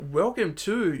welcome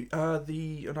to what are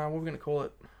we going to call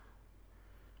it?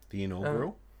 The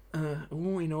inaugural?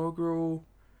 Inaugural.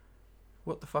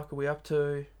 What the fuck are we up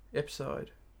to?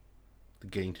 Episode. The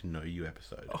Getting to Know You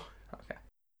episode. Oh, okay.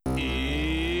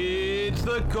 It's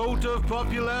the Cult of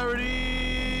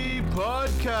Popularity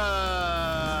podcast.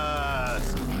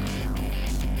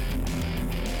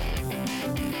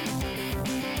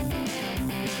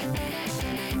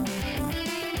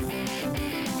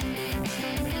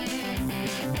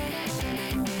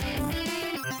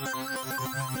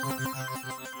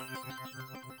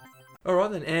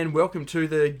 Alright then, and welcome to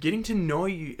the Getting to Know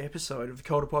You episode of the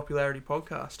Cult of Popularity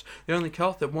podcast. The only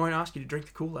cult that won't ask you to drink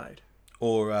the Kool-Aid.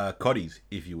 Or coddies,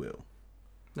 if you will.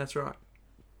 That's right.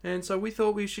 And so we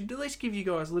thought we should at least give you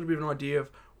guys a little bit of an idea of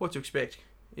what to expect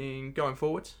in going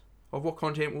forwards, of what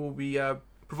content we'll be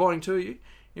providing to you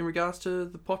in regards to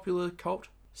the popular cult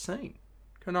scene.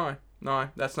 No,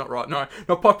 that's not right. No,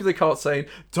 not popular cult scene.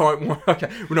 Okay,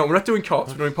 we're not doing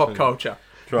cults, we're doing pop culture.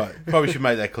 That's right. Probably should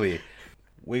make that clear.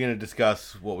 We're going to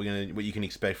discuss what you can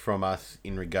expect from us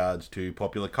in regards to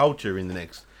popular culture in the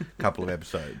next couple of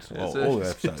episodes. All the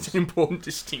episodes. It's an important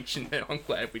distinction that I'm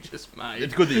glad we just made.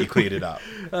 It's good that you cleared it up.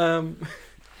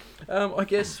 I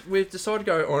guess we've decided to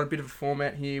go on a bit of a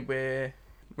format here where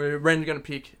we're randomly going to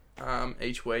pick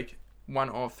each week one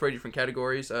of three different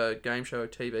categories: a game show, a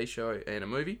TV show, and a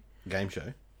movie. Game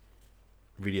show.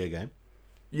 Video game.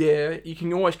 Yeah, you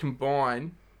can always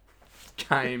combine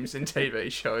games and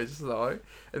TV shows though,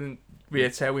 and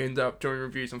that's how we end up doing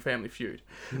reviews on Family Feud.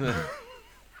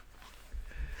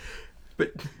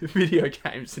 But video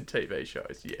games and TV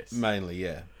shows, yes. Mainly,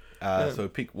 yeah. So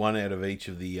pick one out of each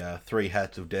of the three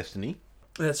hats of destiny.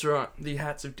 That's right, the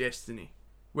hats of destiny,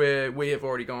 where we have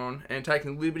already gone and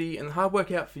taken the liberty and the hard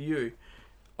work out for you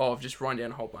of just running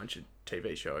down a whole bunch of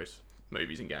TV shows,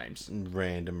 movies and games.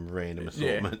 Random assortment.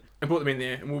 Yeah, and put them in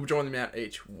there, and we'll join them out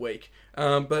each week.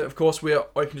 But of course, we are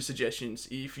open to suggestions.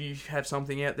 If you have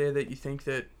something out there that you think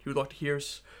that you would like to hear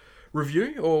us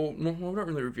review, or no, well, not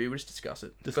really review, we just discuss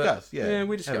it. Yeah,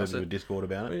 we discuss have a bit of Discord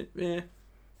about it. Yeah,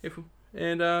 if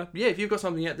you've got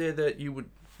something out there that you would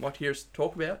like to hear us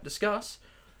talk about, discuss,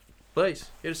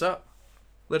 please hit us up.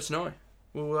 Let us know.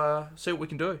 We'll see what we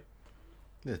can do.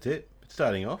 That's it.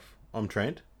 Starting off, I'm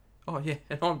Trent. Oh, yeah,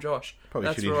 and I'm Josh.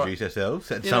 Probably should introduce ourselves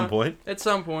at some point. At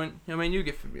some point. I mean, you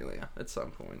get familiar at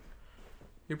some point.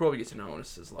 You probably get to know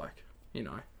us as,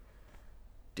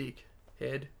 dick,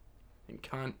 head, and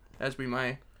cunt, as we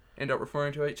may end up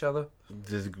referring to each other.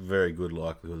 There's a very good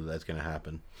likelihood that's going to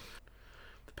happen.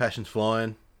 The passion's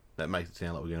flying. That makes it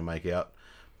sound like we're going to make out.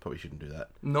 Probably shouldn't do that.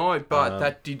 No, but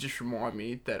that did just remind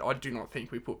me that I do not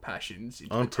think we put passions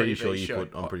into the TV show.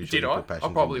 I'm pretty sure did you I? put passions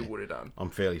I probably in there. would have done. I'm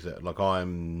fairly certain.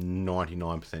 I'm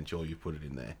 99% sure you put it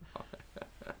in there.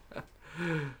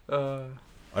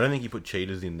 I don't think you put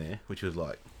Cheaters in there, which was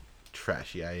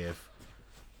trashy AF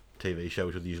TV show,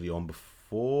 which was usually on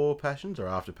before Passions or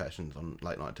after Passions on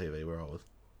late night TV where I was.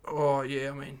 Oh, yeah,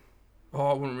 I mean...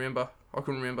 I wouldn't remember. I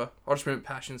couldn't remember. I just remember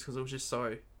Passions because it was just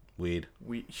so... Weird.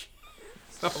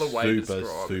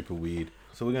 Super weird.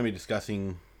 So we're going to be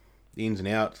discussing the ins and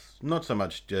outs, not so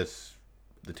much just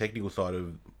the technical side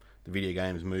of the video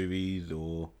games, movies,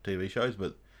 or TV shows,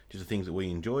 but just the things that we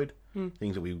enjoyed,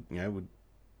 things that we would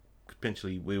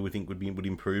potentially would think would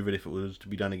improve it if it was to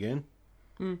be done again.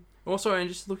 Also, and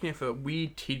just looking for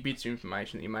weird tidbits of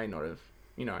information that you may not have,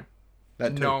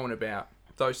 known about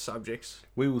those subjects.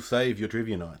 We will save your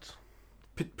trivia nights.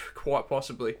 Quite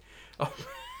possibly.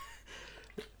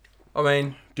 I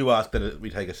mean... Do ask that we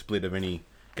take a split of any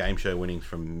game show winnings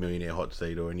from Millionaire Hot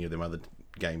Seat or any of them other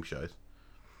game shows.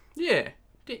 Yeah.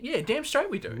 Damn straight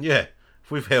we do. Yeah.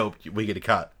 If we've helped, we get a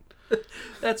cut.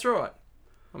 That's right.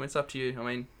 I mean, it's up to you. I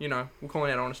mean, we're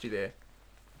calling out honesty there.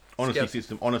 Honest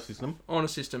system.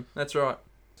 Honest system. That's right.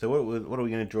 So what are we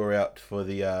going to draw out for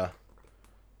the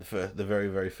very,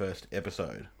 very first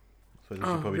episode? So we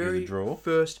should probably do the draw.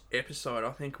 First episode,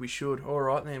 I think we should. All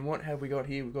right, then. What have we got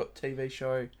here? We've got TV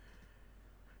show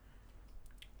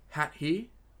hat here.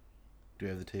 Do we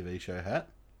have the TV show hat?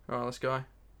 All right, let's go.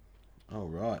 All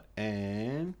right,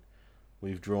 and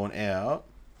we've drawn out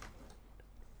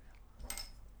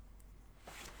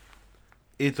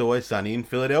It's Always Sunny in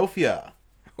Philadelphia.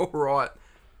 All right.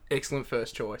 Excellent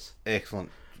first choice.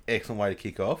 Excellent way to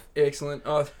kick off. Excellent.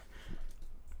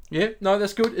 Yeah, no,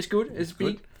 that's good. It's good. It's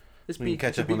big. Good. It's we big.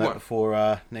 can catch up on that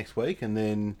before next week, and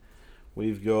then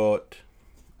we've got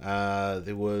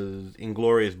there was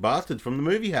Inglourious Basterds from the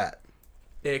movie hat.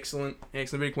 Excellent.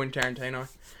 Big Quentin Tarantino.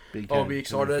 I'll be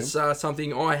excited. It's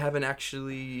something I haven't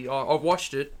actually... I've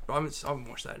watched it. I haven't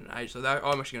watched that in age, so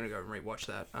I'm actually going to go and rewatch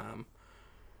that.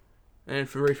 and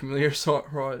for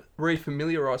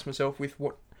refamiliarise myself with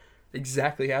what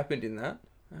exactly happened in that,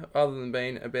 other than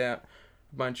being about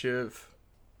a bunch of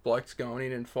blokes going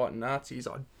in and fighting Nazis,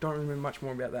 I don't remember much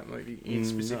more about that movie in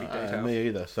specific detail. Me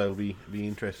either, so it'll be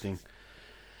interesting.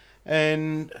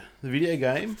 And the video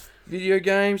game? Video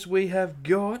games, we have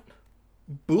got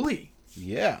Bully.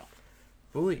 Yeah.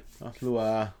 Bully. Nice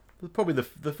little, probably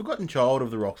the forgotten child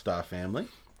of the Rockstar family.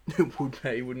 It would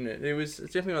be, wouldn't it? It's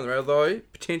definitely on the road, though,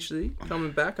 potentially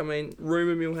coming back. I mean,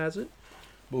 rumour mill has it.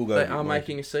 They are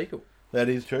making a sequel. That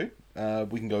is true.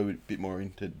 We can go a bit more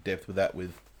into depth with that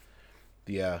with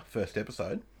the first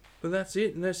episode. But that's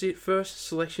it. And that's it. First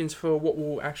selections for what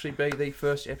will actually be the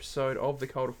first episode of the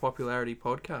Cult of Popularity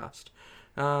podcast.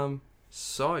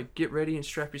 So, get ready and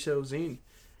strap yourselves in.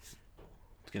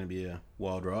 It's going to be a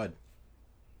wild ride.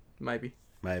 Maybe.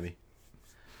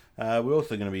 We're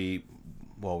also going to be,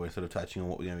 while we're sort of touching on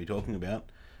what we're going to be talking about,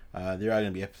 there are going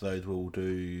to be episodes where we'll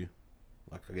do,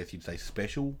 like I guess you'd say,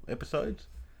 special episodes,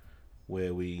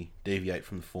 where we deviate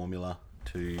from the formula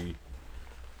to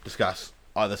discuss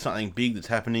either something big that's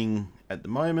happening at the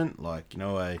moment, like,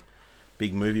 a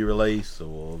big movie release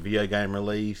or video game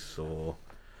release or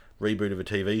reboot of a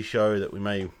TV show that we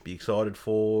may be excited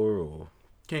for, or...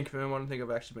 Can't confirm, I don't think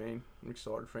I've actually been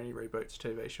excited for any reboots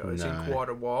of TV shows in quite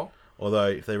a while. Although,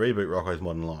 if they reboot Rocko's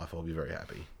Modern Life, I'll be very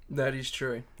happy. That is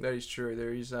true. There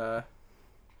is, a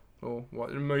movie...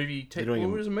 What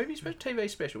was a movie special? TV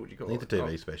special, would you call it? I think the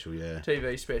TV special, yeah.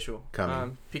 TV special.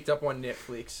 Coming. Picked up on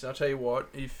Netflix. I'll tell you what,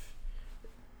 if...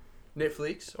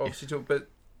 Netflix, obviously, but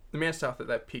the amount of stuff that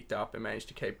they've picked up and managed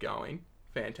to keep going,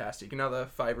 fantastic. Another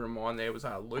favourite of mine there was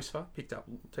Lucifer. Picked up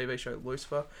TV show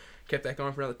Lucifer. Kept that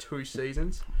going for another 2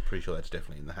 seasons. Pretty sure that's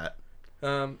definitely in the hat.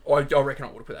 I reckon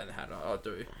I would have put that in the hat. I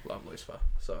do love Lucifer.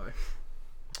 So.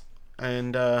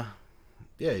 And, in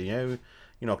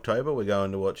October we're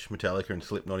going to watch Metallica and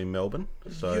Slipknot in Melbourne.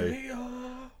 So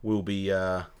we'll be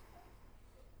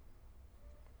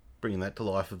bringing that to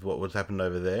life with what was happened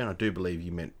over there. And I do believe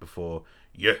you meant before,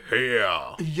 yeah.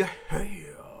 Yeah,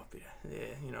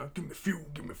 give me fuel,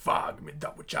 give me fire, give me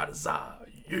that which I desire.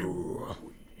 Yeah.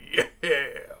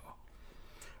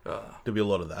 There'll be a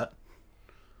lot of that.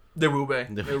 There will be.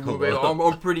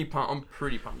 I'm pretty pumped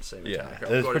to see Metallica. Yeah,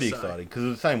 it's pretty exciting because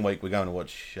the same week we're going to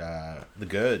watch The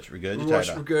Gurge, Regurgitator. We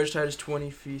watched Regurgitator's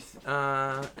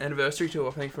 25th anniversary tour,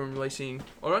 I think, from releasing...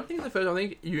 I don't think it's the first, I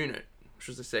think Unit, which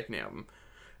was the second album.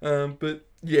 But,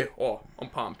 yeah, I'm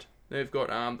pumped. They've got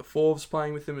the Forbes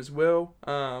playing with them as well.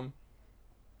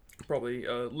 Probably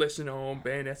a lesser known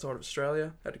band outside of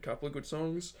Australia. Had a couple of good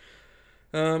songs.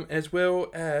 As well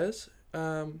as...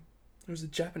 there was the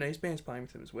Japanese bands playing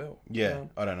with them as well. Yeah,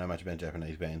 I don't know much about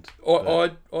Japanese bands.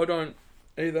 I don't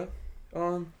either. I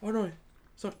don't know.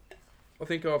 So, I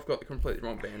think I've got the completely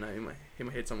wrong band name in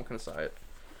my head, so I'm not going to say it.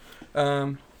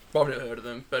 I've never heard of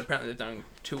them, but apparently they've done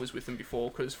tours with them before,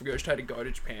 because Regurgitator go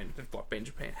to Japan. They've been in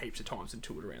Japan heaps of times and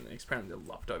toured around there. Apparently they're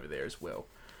loved over there as well.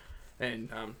 And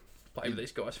play with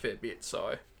these guys a fair bit,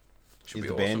 so should be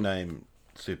awesome. Is the band name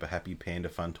Super Happy Panda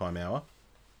Fun Time Hour?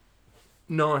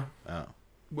 No. Oh.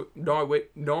 No,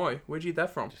 where'd you get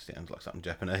that from? Just sounds like something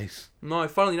Japanese. No,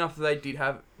 funnily enough, they did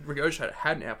have... Regurgitator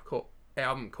had an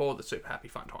album called the Super Happy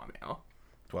Fun Time Hour.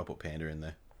 Do I put Panda in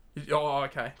there? Oh,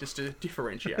 okay. Just to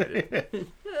differentiate it.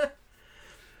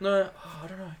 No, I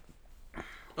don't know.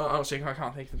 Honestly, I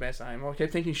can't think of the best name. I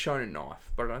kept thinking Shonen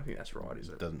Knife, but I don't think that's right, is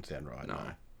it? Doesn't sound right, no.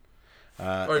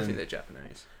 I don't think they're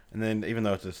Japanese. And then, even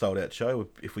though it's a sold-out show,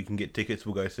 if we can get tickets,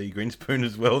 we'll go see Grinspoon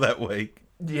as well that week.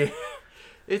 Yeah.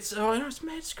 It's a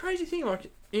crazy thing.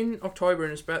 Like, in October,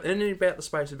 and in about the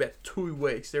space of about 2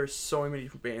 weeks, there are so many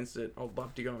different bands that I'd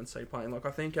love to go and see playing. Like,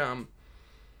 I think, I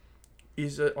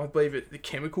believe the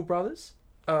Chemical Brothers.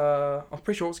 I'm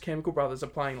pretty sure it's Chemical Brothers are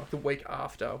playing, like, the week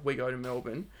after we go to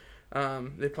Melbourne.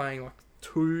 They're playing, like,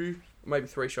 2, maybe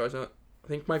 3 shows. I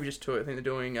think maybe just 2. I think they're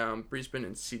doing Brisbane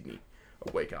and Sydney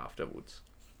a week afterwards.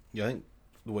 Yeah, I think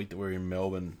the week that we're in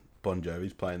Melbourne, Bon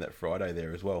Jovi's playing that Friday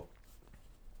there as well.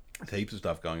 There's heaps of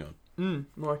stuff going on.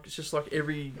 Like, it's just like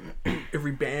every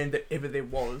band that ever there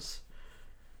was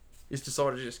is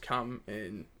decided to just come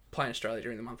and play in Australia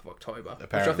during the month of October.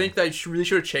 Apparently. Which I think they really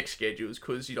should have checked schedules,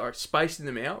 because, spacing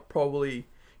them out, probably,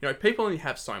 people only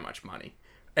have so much money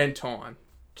and time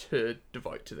to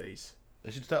devote to these.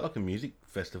 They should start like a music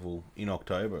festival in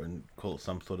October and call it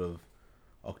some sort of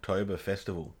October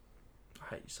festival.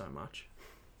 I hate you so much.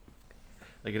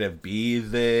 They could have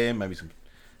beers there, maybe some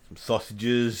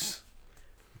sausages.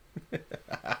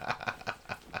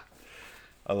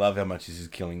 I love how much this is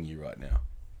killing you right now.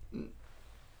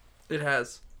 It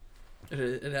has.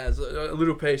 It has. A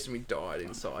little piece of me died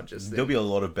inside just then. There'll be a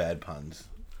lot of bad puns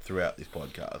throughout this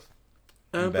podcast.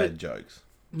 But Bad jokes.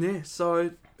 yeah,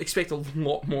 so expect a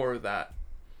lot more of that.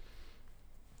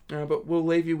 But we'll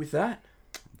leave you with that.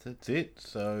 That's it.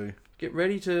 So Get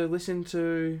ready to listen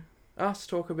to us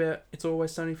talk about It's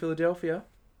Always Sunny in Philadelphia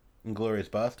Inglourious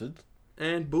Bastards.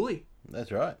 and Bully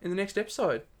That's right. in the next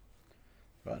episode.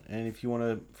 Right. And if you want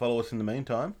to follow us in the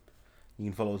meantime, you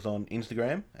can follow us on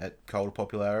Instagram at Cult of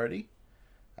Popularity.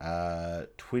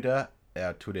 Twitter,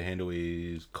 our Twitter handle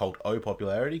is Cult O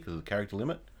Popularity because of the character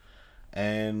limit.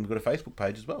 And we've got a Facebook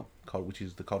page as well, which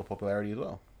is the Cult of Popularity as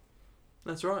well.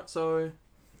 That's right. So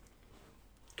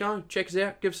go check us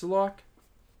out. Give us a like.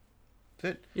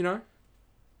 That's it. You know,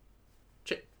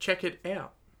 check it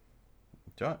out.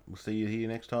 That's right. We'll see you here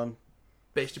next time.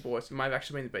 Beastie Boys. It may have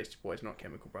actually been the Beastie Boys, not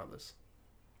Chemical Brothers.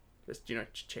 Just,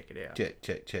 check it out.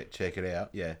 Check it out.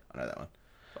 Yeah, I know that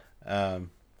one.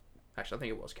 Actually, I think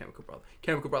it was Chemical Brothers.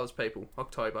 Chemical Brothers people.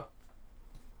 October.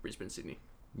 Brisbane, Sydney.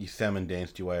 You salmon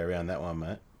danced your way around that one,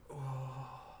 mate.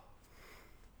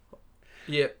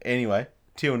 Yep. Anyway,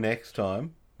 till next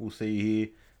time, we'll see you here.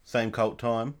 Same cult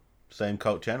time, same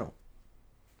cult channel.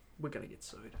 We're going to get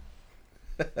sued.